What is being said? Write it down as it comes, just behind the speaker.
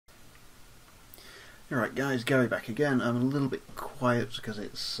Alright guys, Gary back again. I'm a little bit quiet because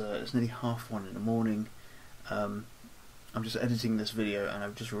it's nearly 1:30 in the morning. I'm just editing this video and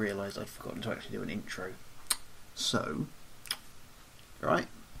I've just realised I'd forgotten to actually do an intro. So, alright,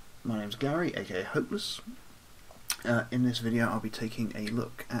 my name's Gary, aka Hopeless. In this video I'll be taking a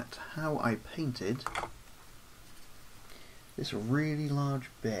look at how I painted this really large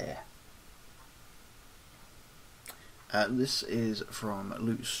bear. This is from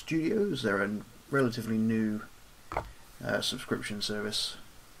Loot Studios. They're a relatively new subscription service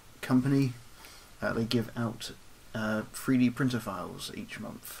company. They give out 3D printer files each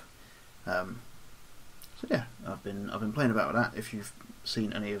month. So yeah, I've been playing about with that. If you've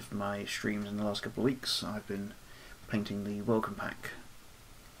seen any of my streams in the last couple of weeks, I've been painting the welcome pack.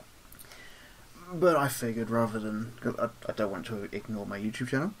 But I figured rather than I don't want to ignore my YouTube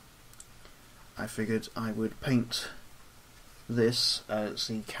channel, I figured I would paint this. It's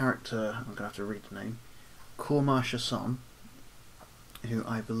the character, I'm going to have to read the name, Cormah Shasan, who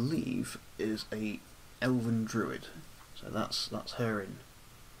I believe is a elven druid. So that's her in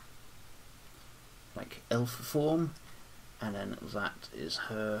like elf form, and then that is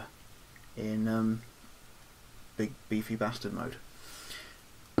her in big beefy bastard mode.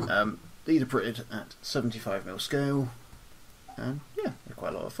 These are printed at 75mm scale, and yeah, they're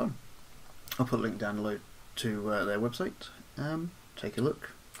quite a lot of fun. I'll put a link down below to their website. Take a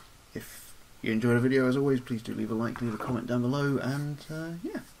look. If you enjoyed the video, as always, please do leave a like, leave a comment down below, and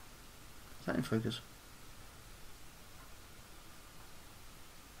yeah, is that in focus?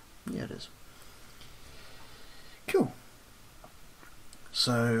 Yeah, it is. Cool.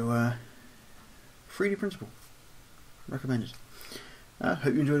 So, 3D printable. Recommended.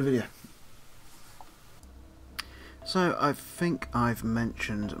 Hope you enjoyed the video. So I think I've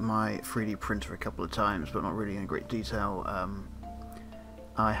mentioned my 3D printer a couple of times, but not really in great detail.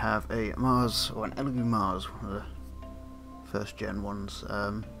 I have a Mars, or an Elegoo Mars, one of the first gen ones.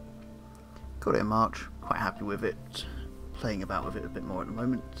 Got it in March, quite happy with it, playing about with it a bit more at the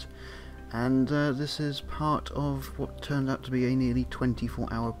moment. And this is part of what turned out to be a nearly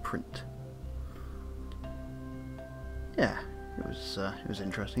 24-hour print. Yeah. It was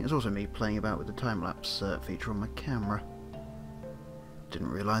interesting. It's also me playing about with the time-lapse feature on my camera. Didn't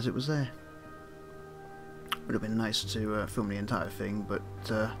realise it was there. Would have been nice to film the entire thing, but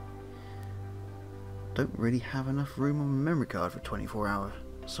don't really have enough room on my memory card for 24-hour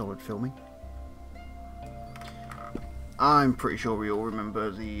solid filming. I'm pretty sure we all remember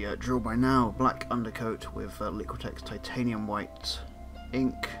the drill by now. Black undercoat with Liquitex titanium white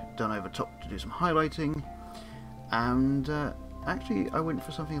ink done over top to do some highlighting. And actually I went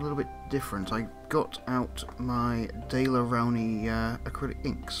for something a little bit different. I got out my Daler Rowney acrylic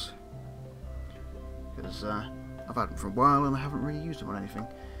inks, because I've had them for a while and I haven't really used them on anything.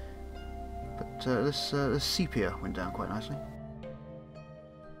 But this sepia went down quite nicely.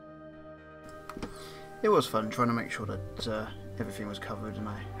 It was fun trying to make sure that everything was covered and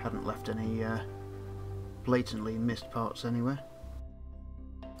I hadn't left any blatantly missed parts anywhere.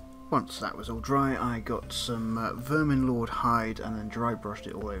 Once that was all dry, I got some Vermin Lord hide and then dry brushed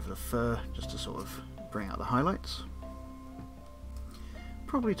it all over the fur just to sort of bring out the highlights.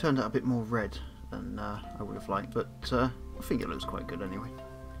 Probably turned out a bit more red than I would have liked, but I think it looks quite good anyway.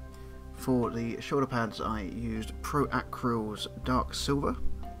 For the shoulder pads I used Pro Acryl's Dark Silver.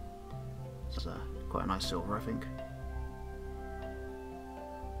 It's quite a nice silver, I think.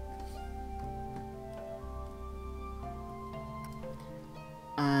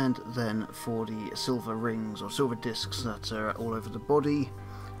 And then for the silver rings or silver discs that are all over the body,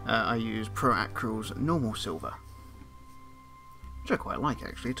 I use Pro Acryl's Normal Silver, which I quite like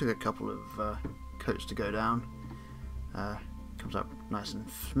actually. It took a couple of coats to go down. Comes out nice and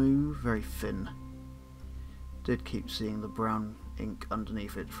smooth, very thin. Did keep seeing the brown ink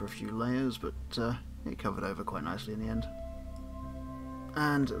underneath it for a few layers, but it covered over quite nicely in the end.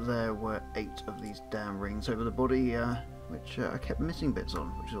 And there were 8 of these damn rings over the body, which I kept missing bits on,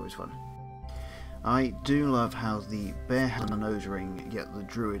 which is always fun. I do love how the bear has a nose ring, yet the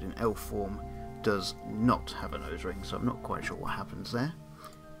druid in elf form does not have a nose ring, so I'm not quite sure what happens there.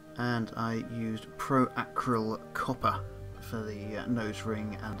 And I used Pro Acryl Copper for the nose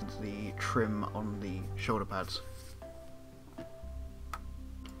ring and the trim on the shoulder pads.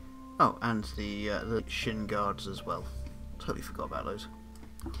 Oh, and the shin guards as well. Totally forgot about those.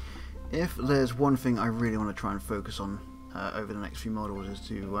 If there's one thing I really want to try and focus on over the next few models, is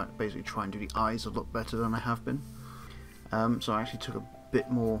to basically try and do the eyes a lot better than I have been. So I actually took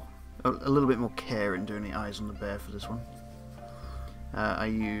a little bit more care in doing the eyes on the bear for this one. I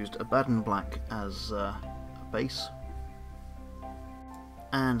used a Baden Black as a base,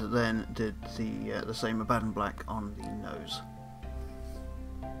 and then did the same Abaddon Black on the nose.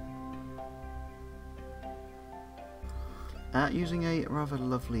 Using a rather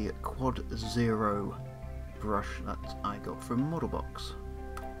lovely Quad Zero brush that I got from Modelbox.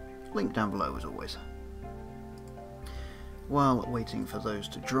 Link down below as always. While waiting for those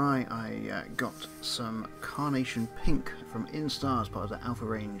to dry, I got some Carnation Pink from Instar as part of the Alpha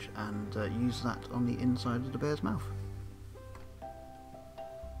range and used that on the inside of the bear's mouth.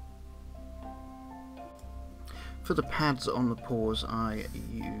 For the pads on the paws, I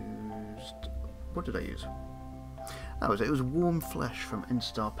used... what did I use? That was it. It was Warm Flesh from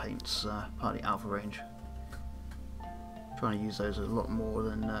Instar Paints, part of the Alpha range. Trying to use those a lot more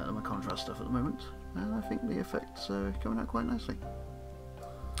than my contrast stuff at the moment, and I think the effects are coming out quite nicely.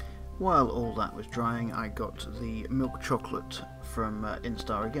 While all that was drying, I got the Milk Chocolate from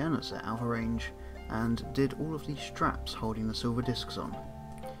Instar again, that's their Alpha range, and did all of the straps holding the silver discs on.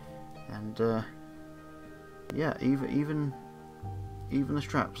 And yeah, even the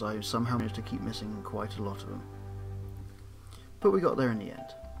straps, I somehow managed to keep missing quite a lot of them. But we got there in the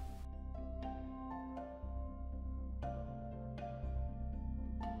end.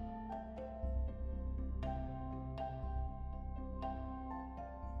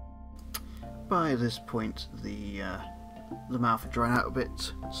 By this point, the mouth had dried out a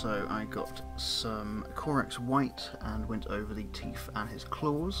bit, so I got some Corax White and went over the teeth and his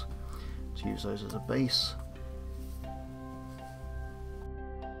claws to use those as a base.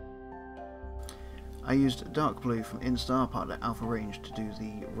 I used Dark Blue from Instar, part of the Alpha range, to do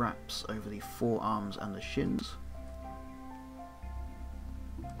the wraps over the forearms and the shins.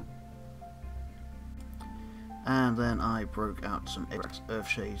 And then I broke out some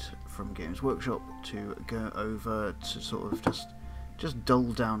Earthshade from Games Workshop to go over to sort of just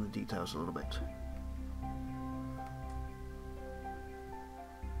dull down the details a little bit.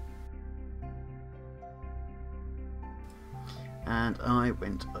 And I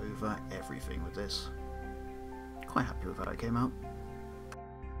went over everything with this. Quite happy with how it came out.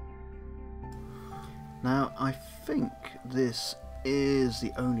 Now, I think this is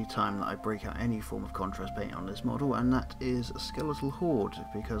the only time that I break out any form of contrast paint on this model, and that is Skeletal Horde,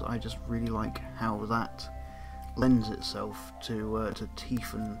 because I just really like how that lends itself to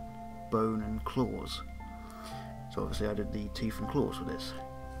teeth and bone and claws. So obviously I did the teeth and claws with this.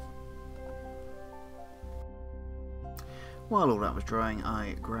 While all that was drying,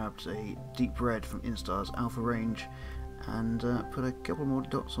 I grabbed a Deep Red from Instar's Alpha range and put a couple more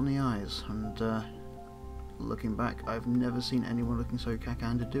dots on the eyes, and looking back, I've never seen anyone looking so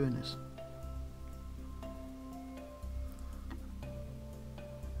cack-handed doing this.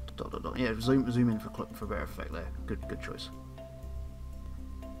 Dot, dot, dot. Yeah, zoom in for better effect there. Good choice.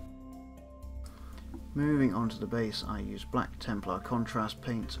 Moving on to the base, I used Black Templar contrast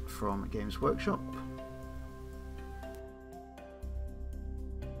paint from Games Workshop.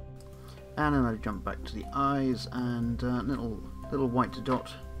 And then I jump back to the eyes and little white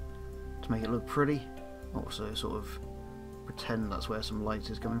dot to make it look pretty. Also sort of pretend that's where some light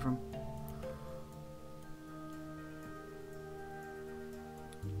is coming from.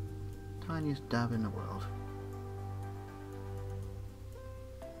 Tiniest dab in the world.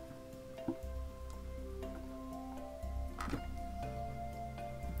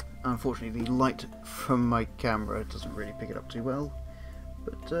 Unfortunately, the light from my camera doesn't really pick it up too well,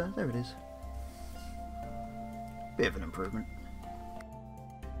 but there it is. Bit of an improvement.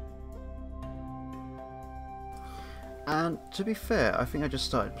 And to be fair, I think I just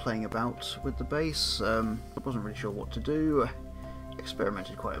started playing about with the base. I wasn't really sure what to do.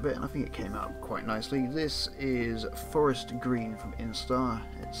 Experimented quite a bit, and I think it came out quite nicely. This is Forest Green from Instar.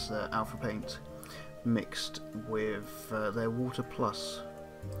 It's Alpha paint mixed with their Water Plus.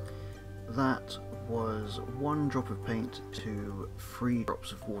 That was 1 drop of paint to 3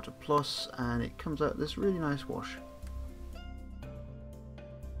 drops of Water Plus, and it comes out this really nice wash.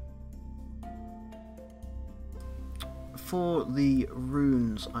 For the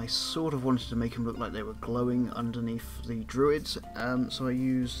runes, I sort of wanted to make them look like they were glowing underneath the druids, so I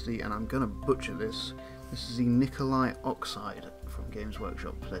used and I'm going to butcher this, is the Nikolai Oxide from Games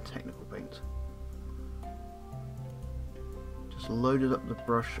Workshop, their technical paint. Just loaded up the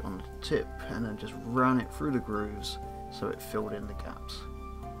brush on the tip and then just ran it through the grooves so it filled in the gaps.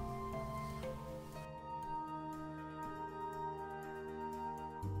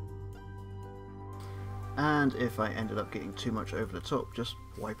 And if I ended up getting too much over the top, just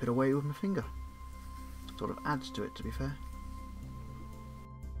wipe it away with my finger. Sort of adds to it, to be fair.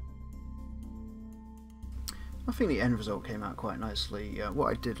 I think the end result came out quite nicely.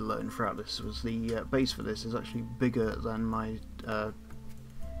 What I did learn throughout this was the base for this is actually bigger than my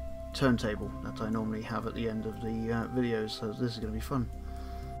turntable that I normally have at the end of the videos, so this is going to be fun.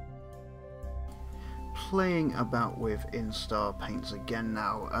 Playing about with Instar paints again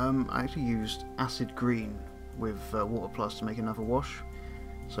now. I actually used acid green with Water Plus to make another wash,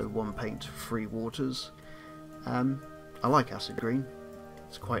 so 1 paint 3 waters. I like acid green.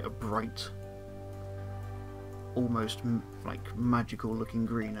 It's quite a bright, almost like magical looking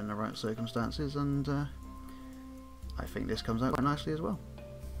green in the right circumstances, and I think this comes out quite nicely as well.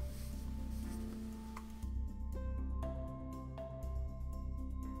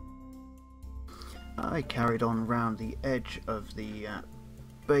 I carried on round the edge of the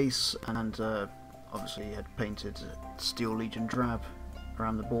base, and obviously had painted Steel Legion drab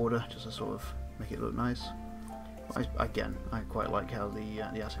around the border just to sort of make it look nice. Again, I quite like how the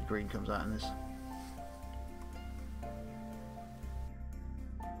acid green comes out in this.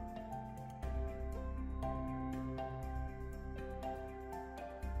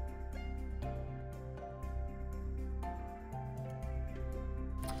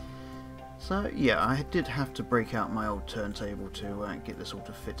 So yeah, I did have to break out my old turntable to get this all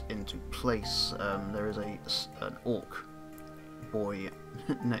to fit into place. There is an orc boy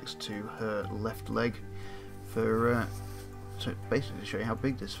next to her left leg for so basically to show you how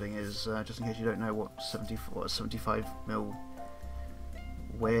big this thing is, just in case you don't know what a 75mm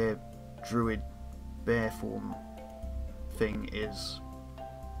were druid bear form thing is.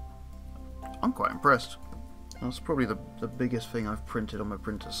 I'm quite impressed. That's probably the biggest thing I've printed on my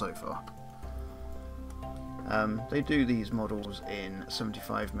printer so far. They do these models in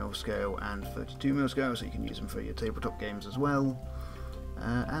 75mm scale and 32mm scale, so you can use them for your tabletop games as well,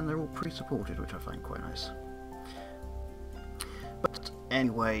 and they're all pre-supported, which I find quite nice. But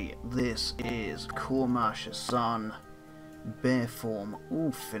anyway, this is Cormah Shasan bear form,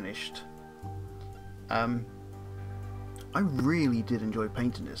 all finished. I really did enjoy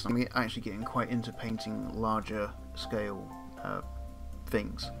painting this. I'm actually getting quite into painting larger scale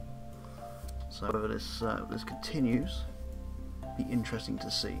things. So whether this continues, be interesting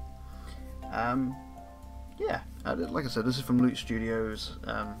to see. Yeah, like I said, this is from Loot Studios.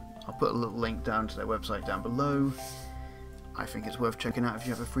 I'll put a little link down to their website down below. I think it's worth checking out if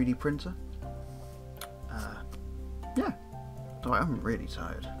you have a 3D printer. Yeah, so I'm really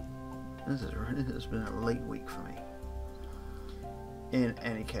tired. This has been a late week for me. In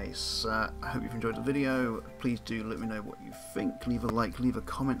any case, I hope you've enjoyed the video. Please do let me know what you think. Leave a like, leave a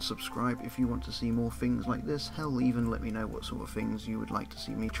comment, subscribe if you want to see more things like this. Hell, even let me know what sort of things you would like to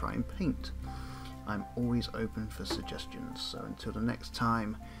see me try and paint. I'm always open for suggestions. So until the next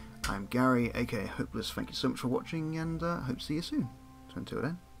time, I'm Gary, aka Hopeless. Thank you so much for watching, and hope to see you soon. So until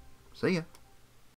then, see ya.